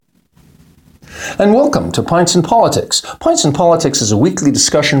and welcome to Pints and Politics. Pints and Politics is a weekly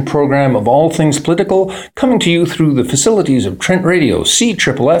discussion program of all things political, coming to you through the facilities of Trent Radio,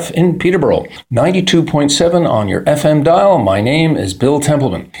 CFFF in Peterborough, 92.7 on your FM dial. My name is Bill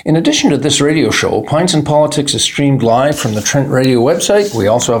Templeman. In addition to this radio show, Pints and Politics is streamed live from the Trent Radio website. We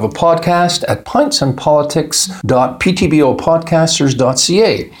also have a podcast at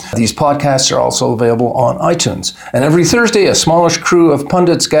pintsandpolitics.ptbopodcasters.ca. These podcasts are also available on iTunes. And every Thursday, a smallish crew of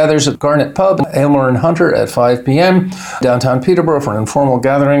pundits gathers at Garnet Pub, Aylmer and Hunter at 5 p.m. downtown Peterborough for an informal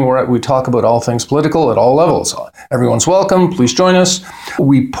gathering where we talk about all things political at all levels. Everyone's welcome. Please join us.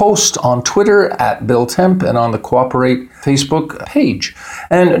 We post on Twitter at Bill Temp and on the Cooperate Facebook page.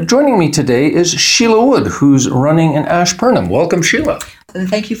 And joining me today is Sheila Wood, who's running in Ashburnham. Welcome, Sheila. And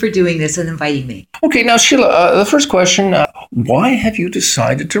thank you for doing this and inviting me. Okay, now, Sheila, the first question, why have you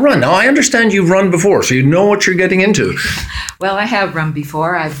decided to run? Now, I understand you've run before, so you know what you're getting into. Well, I have run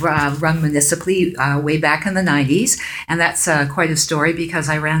before. I've run municipally way back in the 90s, and that's quite a story because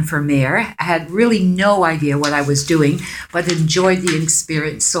I ran for mayor. I had really no idea what I was doing, but enjoyed the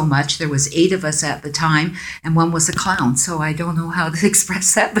experience so much. There was 8 of us at the time, and one was a clown, so I don't know how to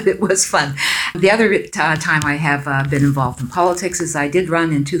express that, but it was fun. The other time I have been involved in politics is I did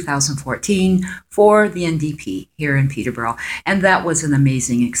run in 2014 for the NDP here in Peterborough, and that was an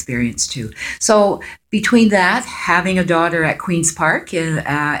amazing experience too. So between that, having a daughter at Queen's Park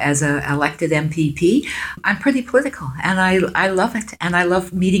as an elected MPP, I'm pretty political, and I love it, and I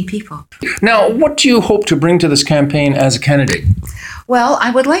love meeting people. Now, what do you hope to bring to this campaign as a candidate? Well,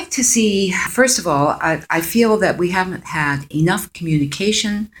 I would like to see, first of all, I feel that we haven't had enough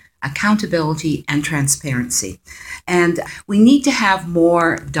communication, accountability, and transparency. And we need to have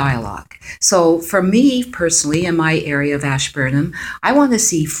more dialogue. So for me personally, in my area of Ashburnham, I want to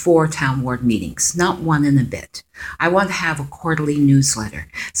see 4 town ward meetings, not one in a bit. I want to have a quarterly newsletter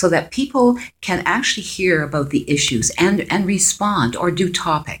so that people can actually hear about the issues and respond or do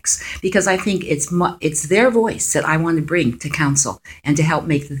topics, because I think it's their voice that I want to bring to council and to help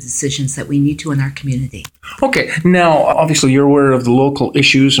make the decisions that we need to in our community. Okay, now obviously you're aware of the local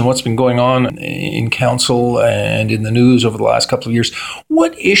issues and what's been going on in council and in the news over the last couple of years.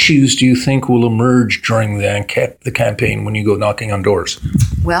 What issues do you think will emerge during the campaign when you go knocking on doors?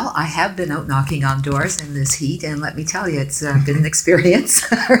 Well, I have been out knocking on doors in this heat, and let me tell you, it's been an experience,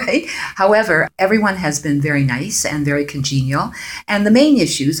 right? However, everyone has been very nice and very congenial. And the main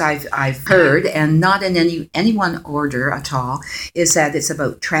issues I've heard, and not in any one order at all, is that it's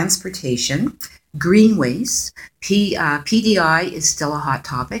about transportation, greenways, PDI is still a hot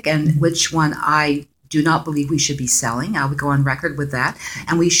topic, and which one I do not believe we should be selling. I would go on record with that.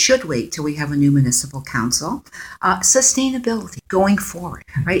 And we should wait till we have a new municipal council. Sustainability going forward,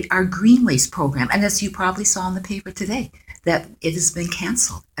 right? Our greenways program. And as you probably saw in the paper today, that it has been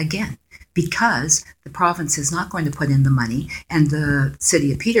canceled again because the province is not going to put in the money, and the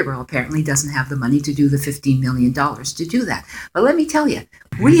city of Peterborough apparently doesn't have the money to do the $15 million to do that. But let me tell you,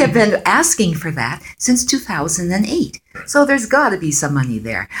 we have been asking for that since 2008. So there's got to be some money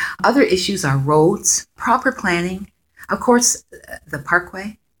there. Other issues are roads, proper planning. Of course, the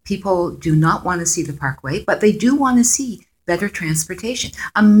parkway. People do not want to see the parkway, but they do want to see better transportation,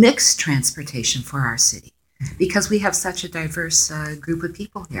 a mixed transportation for our city, because we have such a diverse group of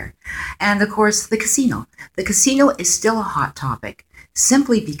people here. And of course, the casino. The casino is still a hot topic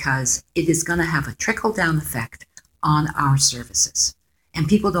simply because it is going to have a trickle-down effect on our services. And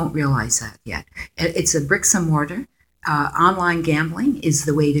people don't realize that yet. It's a bricks and mortar. Online gambling is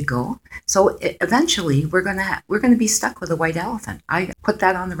the way to go. So eventually, we're going to be stuck with a white elephant. I put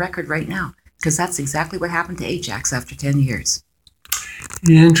that on the record right now, because that's exactly what happened to Ajax after 10 years.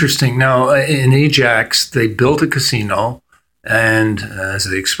 Interesting. Now, in Ajax, they built a casino, and as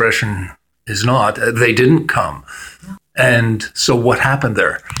the expression is not, they didn't come. No. And so what happened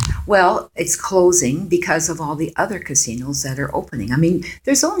there? Well, it's closing because of all the other casinos that are opening. I mean,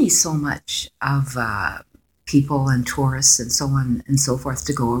 there's only so much of people and tourists and so on and so forth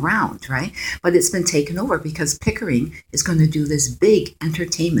to go around, right? But it's been taken over because Pickering is going to do this big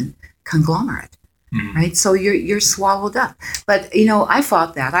entertainment conglomerate. Mm-hmm. Right, so you're swallowed up. But I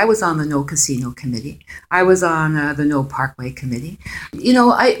fought that. I was on the No Casino Committee. I was on the No Parkway Committee.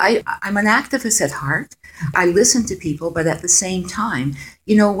 I'm an activist at heart. I listen to people, but at the same time,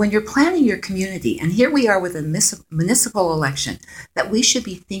 when you're planning your community, and here we are with a municipal election, that we should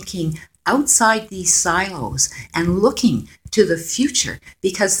be thinking outside these silos and looking to the future,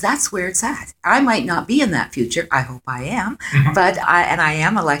 because that's where it's at. I might not be in that future. I hope I am, but I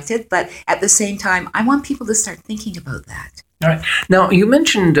am elected. But at the same time, I want people to start thinking about that. All right. Now, you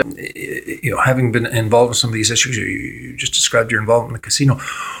mentioned, having been involved in some of these issues. You just described your involvement in the casino.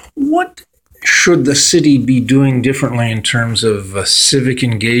 What should the city be doing differently in terms of civic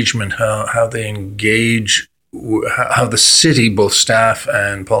engagement, how they engage, how the city, both staff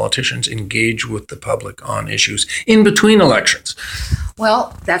and politicians, engage with the public on issues in between elections?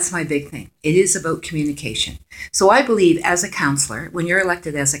 Well, that's my big thing. It is about communication. So I believe as a councillor, when you're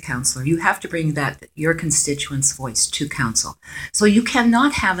elected as a councillor, you have to bring your constituents' voice to council. So you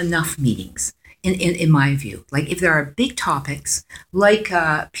cannot have enough meetings, in my view. Like if there are big topics like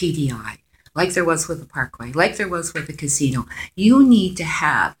PDI, like there was with the Parkway, like there was with the casino, you need to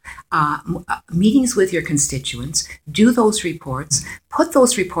have meetings with your constituents, do those reports, put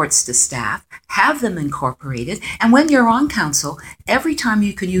those reports to staff, have them incorporated, and when you're on council, every time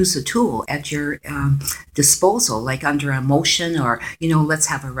you can use a tool at your disposal, like under a motion or, let's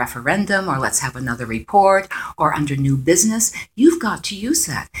have a referendum or let's have another report or under new business, you've got to use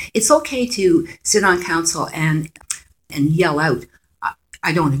that. It's okay to sit on council and yell out,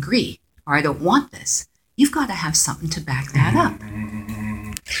 I don't agree, or I don't want this. You've got to have something to back that up.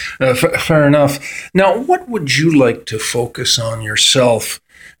 Fair enough. Now, what would you like to focus on yourself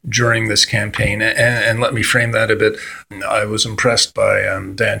during this campaign? And let me frame that a bit. I was impressed by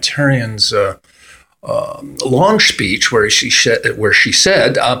Dan Terrion's launch speech where she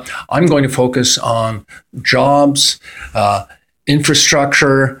said, I'm going to focus on jobs,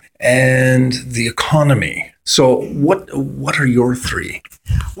 infrastructure, and the economy. So what are your three?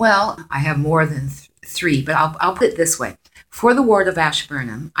 Well, I have more than three, but I'll put it this way. For the ward of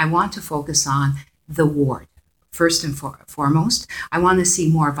Ashburnham, I want to focus on the ward. First and foremost, I want to see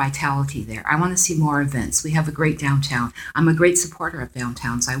more vitality there. I want to see more events. We have a great downtown. I'm a great supporter of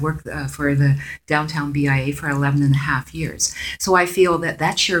downtowns. I worked for the downtown BIA for 11 and a half years. So I feel that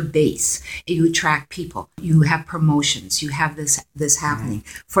that's your base. You attract people. You have promotions. You have this happening.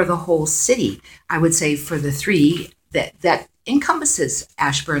 For the whole city, I would say for the three that encompasses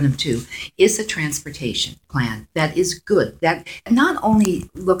Ashburnham too, is a transportation plan that is good, that not only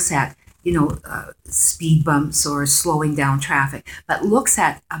looks at speed bumps or slowing down traffic, but looks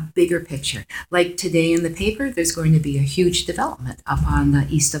at a bigger picture. Like today in the paper, there's going to be a huge development up on the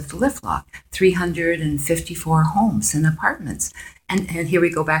east of the lift lock, 354 homes and apartments. And here we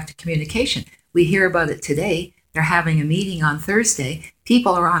go back to communication. We hear about it today. They're having a meeting on Thursday.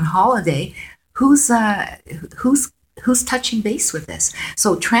 People are on holiday. Who's touching base with this?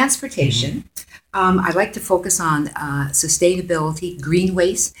 So transportation. I'd like to focus on sustainability, green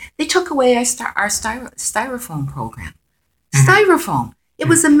waste. They took away our styrofoam program. Styrofoam. It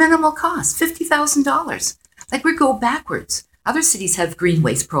was a minimal cost, $50,000. Like we go backwards. Other cities have green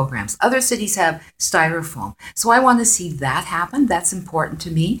waste programs. Other cities have styrofoam. So I want to see that happen. That's important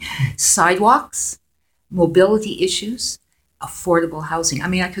to me. Sidewalks, mobility issues, affordable housing. I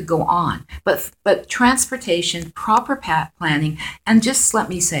mean, I could go on. But transportation, proper planning, and just let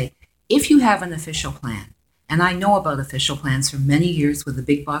me say, if you have an official plan, and I know about official plans for many years with the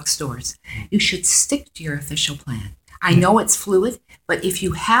big box stores, you should stick to your official plan. I know it's fluid, but if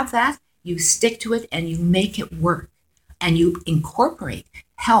you have that, you stick to it and you make it work. And you incorporate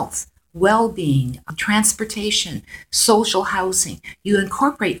health, well-being, transportation, social housing. You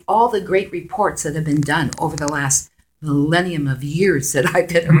incorporate all the great reports that have been done over the last millennium of years that I've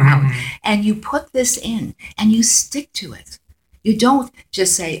been around. And you put this in and you stick to it. You don't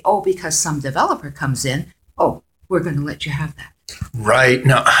just say, because some developer comes in, we're going to let you have that. Right.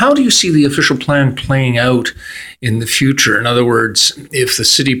 Now, how do you see the official plan playing out in the future? In other words, if the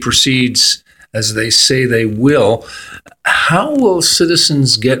city proceeds as they say they will, how will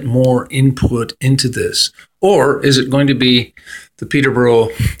citizens get more input into this? Or is it going to be the Peterborough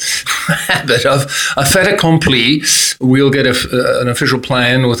habit of a fait accompli? We'll get an official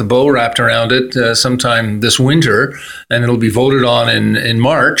plan with a bow wrapped around it sometime this winter, and it'll be voted on in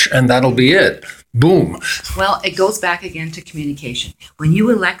March, and that'll be it. Boom. Well, it goes back again to communication. When you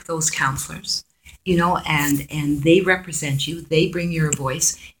elect those councillors, and they represent you, they bring your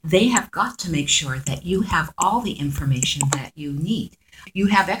voice, they have got to make sure that you have all the information that you need. You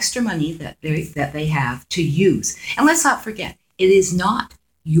have extra money that they have to use. And let's not forget, it is not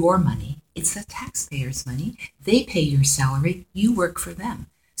your money. It's the taxpayers' money. They pay your salary. You work for them.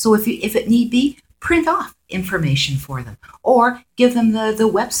 So if it need be, print off information for them, or give them the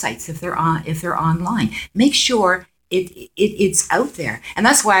websites if they're online. Make sure it's out there, and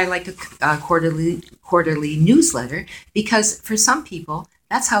that's why I like a quarterly newsletter, because for some people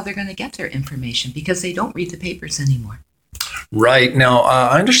that's how they're going to get their information, because they don't read the papers anymore. Right. Now,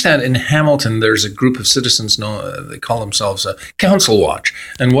 I understand in Hamilton, there's a group of citizens, they call themselves Council Watch.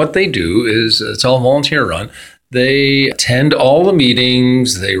 And what they do is, it's all volunteer run. They attend all the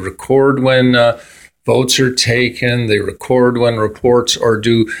meetings. They record when votes are taken, they record when reports are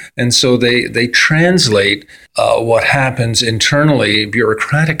due, and so they translate what happens internally,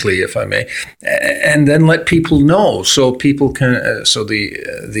 bureaucratically, if I may, and then let people know, so people can, so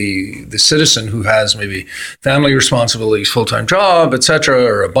the citizen who has maybe family responsibilities, full-time job, etc.,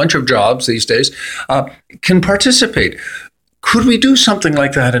 or a bunch of jobs these days, can participate. Could we do something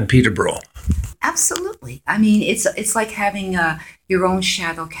like that in Peterborough? Absolutely. I mean, it's like having your own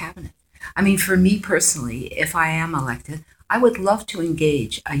shadow cabinet. I mean, for me personally, if I am elected, I would love to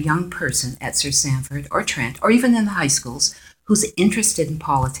engage a young person at Sir Sanford or Trent, or even in the high schools, who's interested in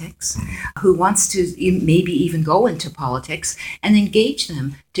politics, who wants to maybe even go into politics, and engage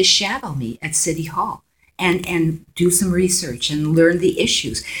them to shadow me at City Hall and do some research and learn the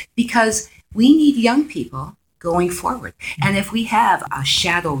issues, because we need young people going forward. And if we have a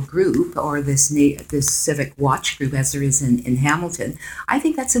shadow group, or this civic watch group, as there is in Hamilton, I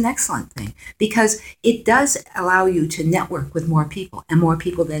think that's an excellent thing, because it does allow you to network with more people, and more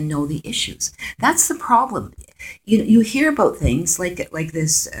people then know the issues. That's the problem. You hear about things like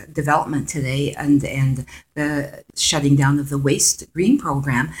this development today, and the shutting down of the Waste Green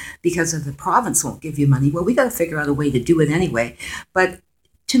program because of the province won't give you money. Well, we got to figure out a way to do it anyway. But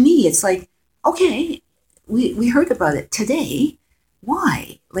to me, it's like, okay, we heard about it today.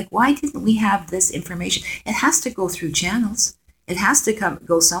 Why? Like, why didn't we have this information? It has to go through channels. It has to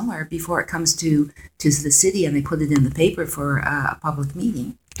go somewhere before it comes to the city and they put it in the paper for a public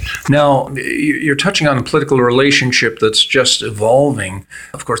meeting. Now, you're touching on a political relationship that's just evolving.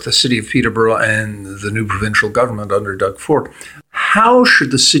 Of course, the city of Peterborough and the new provincial government under Doug Ford. How should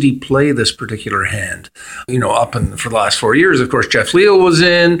the city play this particular hand? For the last 4 years, of course, Jeff Leal was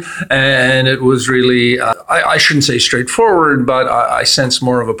in, and it was really, I shouldn't say straightforward, but I sense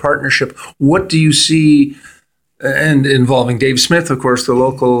more of a partnership. What do you see, and involving Dave Smith, of course, the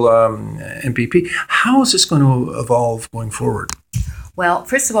local MPP, how is this going to evolve going forward? Well,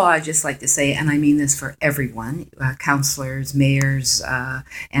 first of all, I'd just like to say, and I mean this for everyone, councillors, mayors,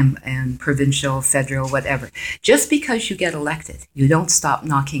 and provincial, federal, whatever. Just because you get elected, you don't stop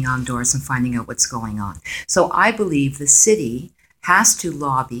knocking on doors and finding out what's going on. So I believe the city has to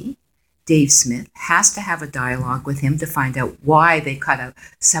lobby Dave Smith, has to have a dialogue with him to find out why they cut out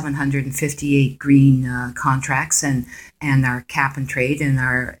 758 green contracts and our cap and trade and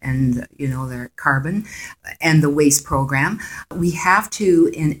their carbon and the waste program. We have to,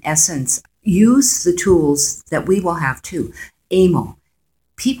 in essence, use the tools that we will have too. AMO.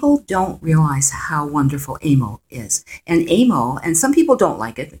 People don't realize how wonderful AMO is. And AMO, and some people don't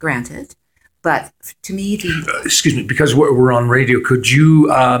like it, granted, but to me, excuse me, because we're on radio, could you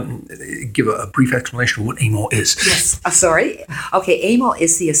give a brief explanation of what AMO is? Yes, sorry. Okay, AMO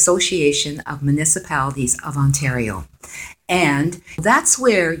is the Association of Municipalities of Ontario. And that's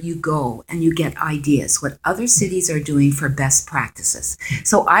where you go and you get ideas, what other cities are doing for best practices.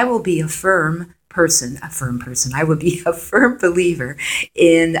 So I will be a firm person. I will be a firm believer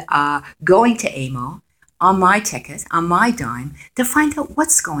in going to AMO, on my ticket, on my dime, to find out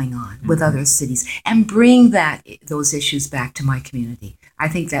what's going on with other cities and bring those issues back to my community. I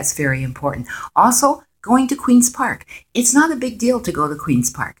think that's very important. Also, going to Queen's Park. It's not a big deal to go to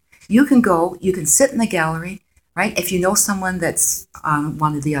Queen's Park. You can go, you can sit in the gallery, right? If you know someone that's on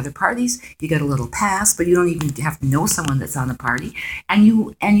one of the other parties, you get a little pass, but you don't even have to know someone that's on the party, and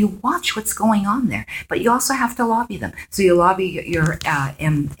you watch what's going on there. But you also have to lobby them. So you lobby your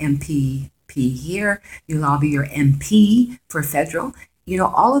MP here, you lobby your MP for federal.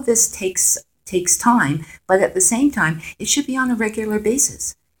 All of this takes time, but at the same time, it should be on a regular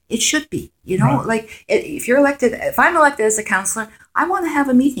basis. It should be, right. Like if I'm elected as a councillor, I want to have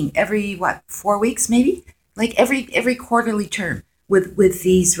a meeting every 4 weeks, maybe, like every quarterly term with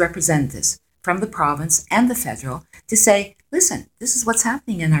these representatives from the province and the federal to say, listen, this is what's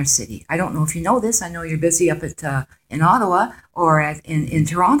happening in our city. I don't know if you know this. I know you're busy up in Ottawa or in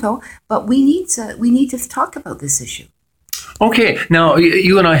Toronto, but we need to talk about this issue. Okay, now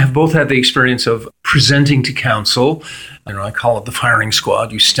you and I have both had the experience of presenting to council. I call it the firing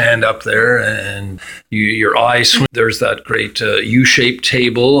squad. You stand up there and your eyes swim. There's that great U-shaped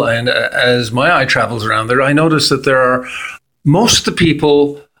table, and as my eye travels around there, I notice that most of the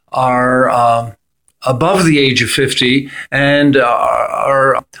people are above the age of 50 and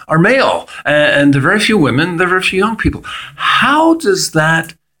are male, and there are very few women, there are very few young people. How does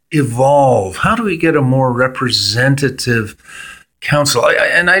that evolve? How do we get a more representative council?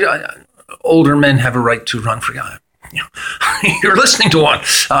 Older men have a right to run for. You're listening to one.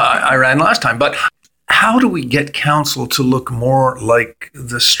 I ran last time, but how do we get council to look more like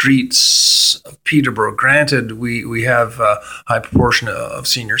the streets of Peterborough? Granted, we have a high proportion of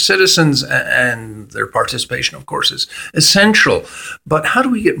senior citizens, and their participation, of course, is essential. But how do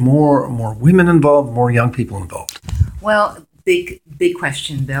we get more women involved, more young people involved? Well, big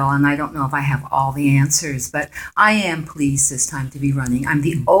question, Bill, and I don't know if I have all the answers, but I am pleased this time to be running. I'm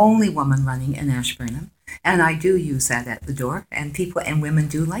the only woman running in Ashburnham, and I do use that at the door, and people and women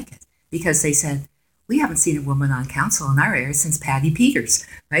do like it because they said, we haven't seen a woman on council in our area since Patty Peters,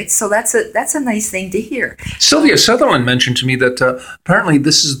 right? So that's a nice thing to hear. Sylvia Sutherland mentioned to me that apparently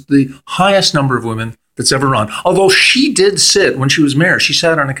this is the highest number of women that's ever run. Although she did sit, when she was mayor, she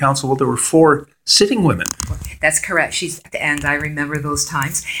sat on a council where there were 4 sitting women. That's correct. And I remember those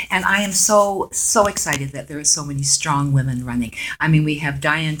times. And I am so excited that there are so many strong women running. I mean, we have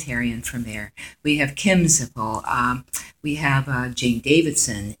Diane Tarian for mayor. We have Kim Zippel. We have Jane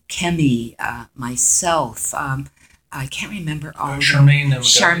Davidson, Kemi, myself. I can't remember all of them.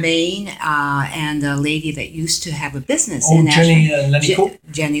 Charmaine, and a lady that used to have a business in Jenny Lenko.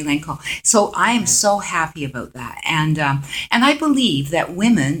 Jenny Lenko. So I am so happy about that. And I believe that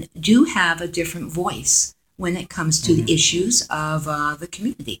women do have a different voice when it comes to the issues of the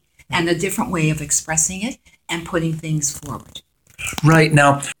community and a different way of expressing it and putting things forward. Right.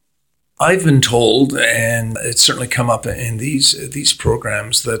 Now, I've been told, and it's certainly come up in these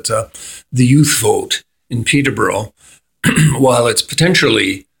programs, that the youth vote in Peterborough, while it's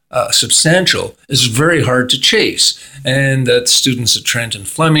potentially substantial, is very hard to chase, and that students at Trent and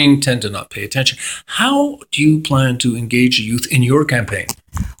Fleming tend to not pay attention. How do you plan to engage the youth in your campaign?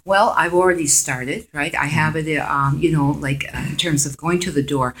 Well, I've already started, right? I have it, in terms of going to the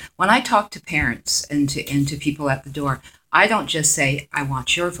door. When I talk to parents and to people at the door, I don't just say, I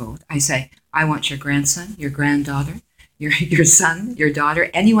want your vote. I say, I want your grandson, your granddaughter, your son, your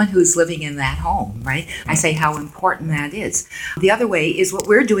daughter, anyone who's living in that home, right? I say how important that is. The other way is what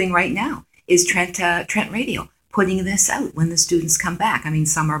we're doing right now is Trent Radio, putting this out when the students come back. I mean,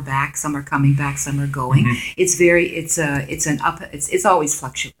 some are back, some are coming back, some are going. Mm-hmm. It's always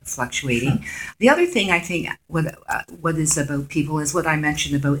fluctuating. The other thing I think what is about people is what I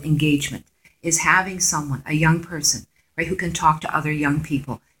mentioned about engagement, is having someone, a young person, right, who can talk to other young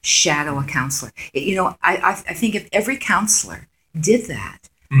people, shadow a counselor. I think if every counselor did that,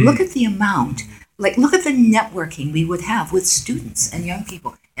 look at the amount, look at the networking we would have with students and young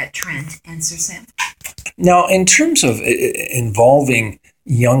people at Trent and Sir Sam. Now, in terms of involving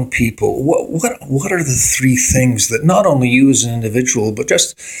young people, what are the 3 things that not only you as an individual, but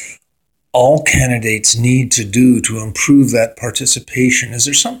just all candidates need to do to improve that participation? Is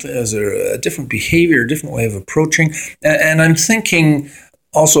there a different behavior, a different way of approaching? And I'm thinking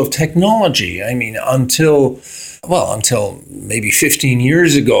also of technology. I mean, until maybe 15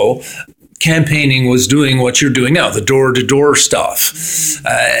 years ago, campaigning was doing what you're doing now, the door-to-door stuff.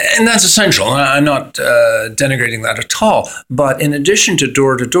 And that's essential. I'm not denigrating that at all. But in addition to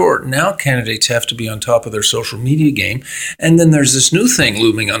door-to-door, now candidates have to be on top of their social media game. And then there's this new thing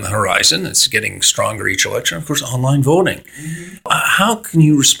looming on the horizon. It's getting stronger each election, of course, online voting. Mm-hmm. How can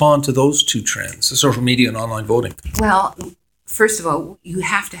you respond to those 2 trends, the social media and online voting? Well, first of all, you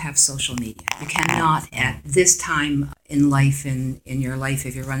have to have social media. You cannot at this time in life, in your life,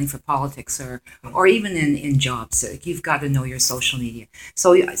 if you're running for politics or even in jobs, you've got to know your social media.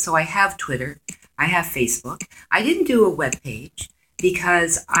 So I have Twitter, I have Facebook. I didn't do a web page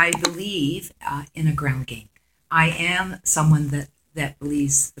because I believe in a ground game. I am someone that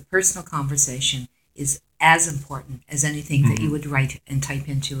believes the personal conversation is as important as anything that you would write and type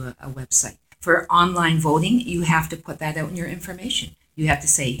into a website. For online voting, you have to put that out in your information. You have to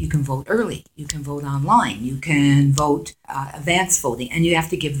say you can vote early, you can vote online, you can vote advance voting, and you have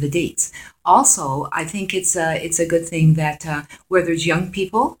to give the dates. Also, I think it's a good thing that where there's young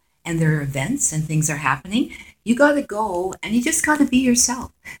people and there are events and things are happening, you got to go and you just got to be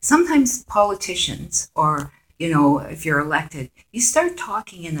yourself. Sometimes politicians, or if you're elected, you start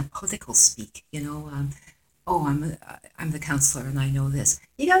talking in a political speak. I'm the counselor and I know this.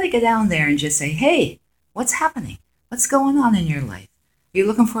 You got to get down there and just say, hey, what's happening? What's going on in your life? Are you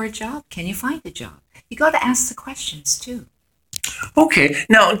looking for a job? Can you find a job? You got to ask the questions too. Okay.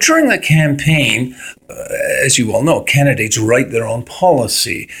 Now, during the campaign, as you well know, candidates write their own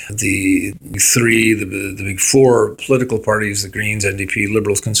policy. The big 4 political parties, the Greens, NDP,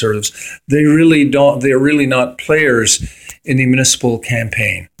 Liberals, Conservatives, they're really not players in the municipal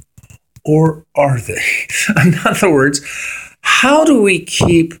campaign. Or are they? In other words, how do we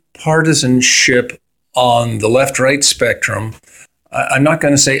keep partisanship on the left-right spectrum? I'm not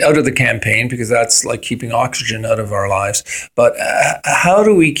going to say out of the campaign, because that's like keeping oxygen out of our lives. But how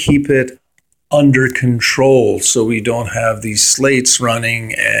do we keep it under control so we don't have these slates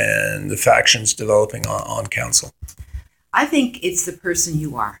running and the factions developing on council? I think it's the person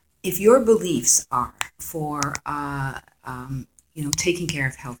you are. If your beliefs are for, taking care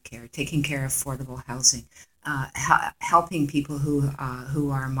of healthcare, taking care of affordable housing, helping people who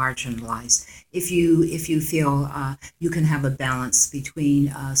are marginalized, if you feel you can have a balance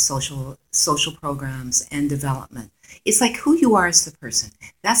between social programs and development, it's like who you are as the person.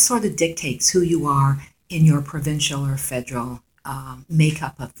 That sort of dictates who you are in your provincial or federal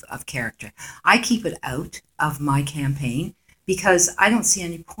makeup of character. I keep it out of my campaign because I don't see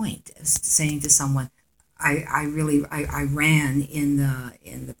any point of saying to someone, I ran in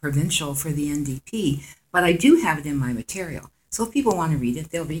the provincial for the NDP, but I do have it in my material. So if people want to read it,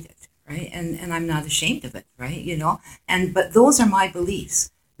 they'll read it, right? And I'm not ashamed of it, right? But those are my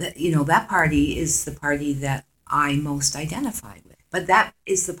beliefs. That that party is the party that I most identify with. But that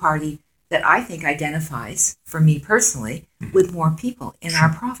is the party that I think identifies, for me personally, with more people in our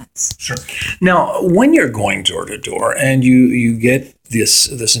province. Sure. Now, when you're going door to door and you get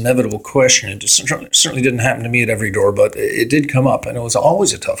this inevitable question, it certainly didn't happen to me at every door, but it did come up, and it was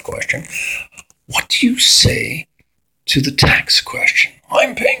always a tough question. What do you say to the tax question?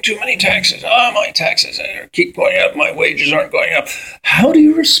 I'm paying too many taxes. My taxes keep going up. My wages aren't going up. How do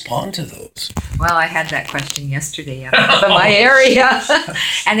you respond to those? Well, I had that question yesterday up in my area,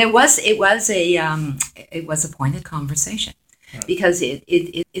 and it was a pointed conversation because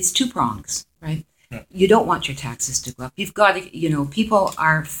it's two prongs, right? Yeah. You don't want your taxes to go up. You've got to, people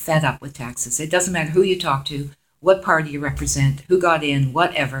are fed up with taxes. It doesn't matter who you talk to, what party you represent, who got in,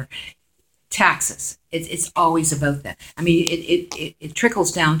 whatever. Taxes. It's always about that. I mean, it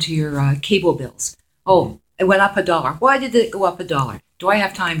trickles down to your cable bills. Oh, it went up $1. Why did it go up $1? Do I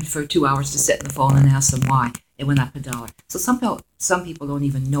have time for 2 hours to sit on the phone and ask them why it went up $1? So some people don't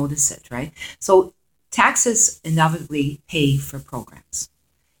even notice it, right? So taxes inevitably pay for programs.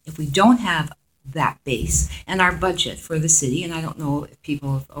 If we don't have that base and our budget for the city, and I don't know if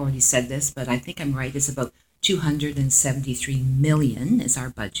people have already said this, but I think I'm right, it's about 273 million is our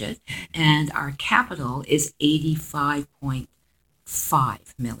budget, and our capital is 85.5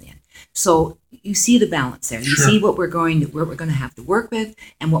 million. So you see the balance there. You see what we're going to have to work with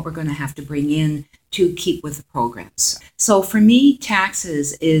and what we're going to have to bring in to keep with the programs. So for me,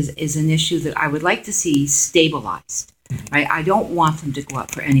 taxes is an issue that I would like to see stabilized. Right? I don't want them to go up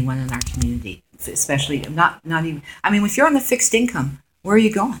for anyone in our community, especially not even. I mean, if you're on the fixed income, where are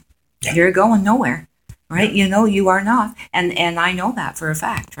you going? Yeah. You're going nowhere. Right, you are not, and I know that for a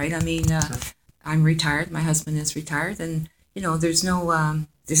fact, right? I mean, I'm retired. My husband is retired, and there's no,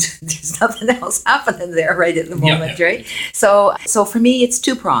 there's nothing else happening there right at the moment, yeah. Right? So for me, it's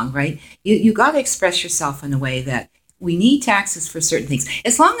two-pronged, right? You got to express yourself in a way that we need taxes for certain things,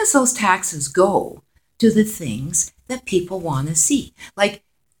 as long as those taxes go to the things that people want to see. Like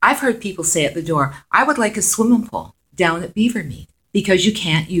I've heard people say at the door, "I would like a swimming pool down at Beavermead because you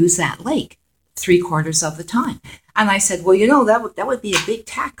can't use that lake 3/4 of the time." And I said, well, that would be a big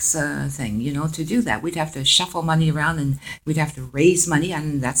tax thing, to do that. We'd have to shuffle money around and we'd have to raise money.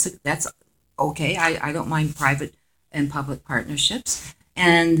 And that's okay. I don't mind private and public partnerships.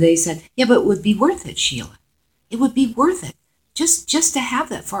 And they said, yeah, but it would be worth it, Sheila. It would be worth it just to have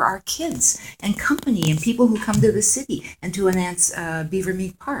that for our kids and company and people who come to the city and to enhance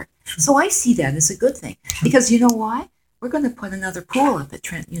Beavermead Park. So I see that as a good thing because you know why? We're going to put another pool up at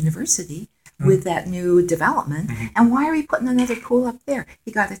Trent University with that new development. And why are we putting another pool up there?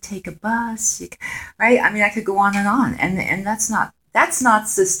 You got to take a bus, right? I mean, I could go on, and that's not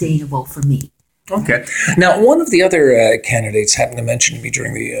sustainable for me. Okay. Now, one of the other candidates happened to mention to me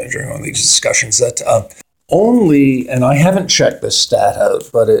during one of these discussions that only, and I haven't checked this stat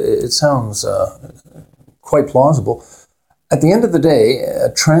out, but it sounds quite plausible. At the end of the day,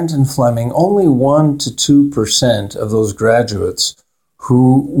 Trent and Fleming, only 1% to 2% of those graduates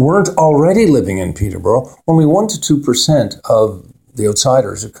who weren't already living in Peterborough, only 1% to 2% of the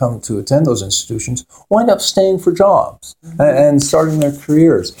outsiders who come to attend those institutions wind up staying for jobs and starting their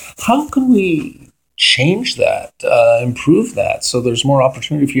careers. How can we change that, improve that, so there's more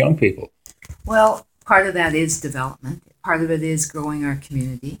opportunity for young people? Well, part of that is development. Part of it is growing our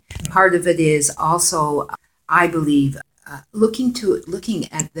community. Part of it is also, I believe, looking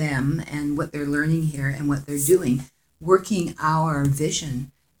at them and what they're learning here and what they're doing, working our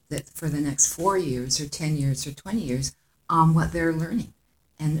vision that for the next 4 years or 10 years or 20 years on what they're learning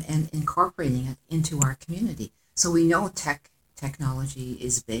and incorporating it into our community. So we know technology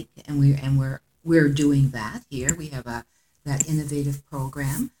is big, and we're doing that here. We have that innovative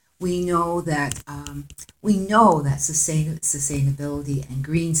program. We know that sustainability and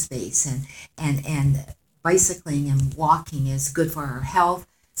green space and bicycling and walking is good for our health.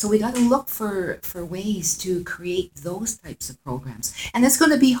 So we got to look for ways to create those types of programs, and it's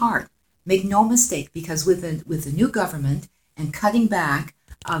going to be hard. Make no mistake, because with the new government and cutting back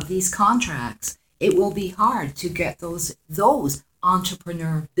of these contracts, it will be hard to get those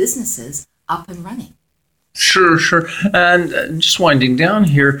entrepreneur businesses up and running. Sure. And just winding down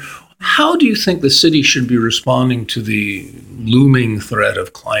here, how do you think the city should be responding to the looming threat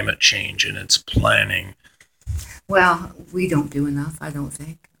of climate change in its planning? Well, we don't do enough, I don't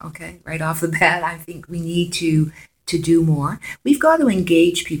think. Okay, right off the bat, I think we need to do more. We've got to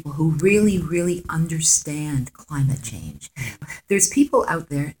engage people who really, really understand climate change. There's people out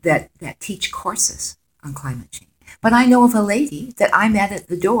there that teach courses on climate change. But I know of a lady that I met at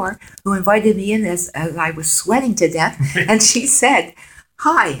the door who invited me in as I was sweating to death, and she said,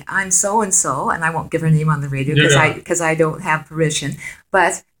 "Hi, I'm so-and-so," and I won't give her name on the radio because I don't have permission,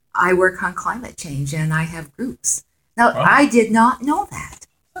 but I work on climate change and I have groups. Now, I did not know that.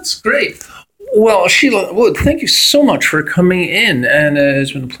 That's great. Well, Sheila Wood, thank you so much for coming in, and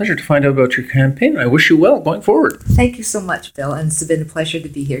it's been a pleasure to find out about your campaign. I wish you well going forward. Thank you so much, Bill, and it's been a pleasure to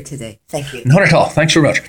be here today. Thank you. Not at all. Thanks very much.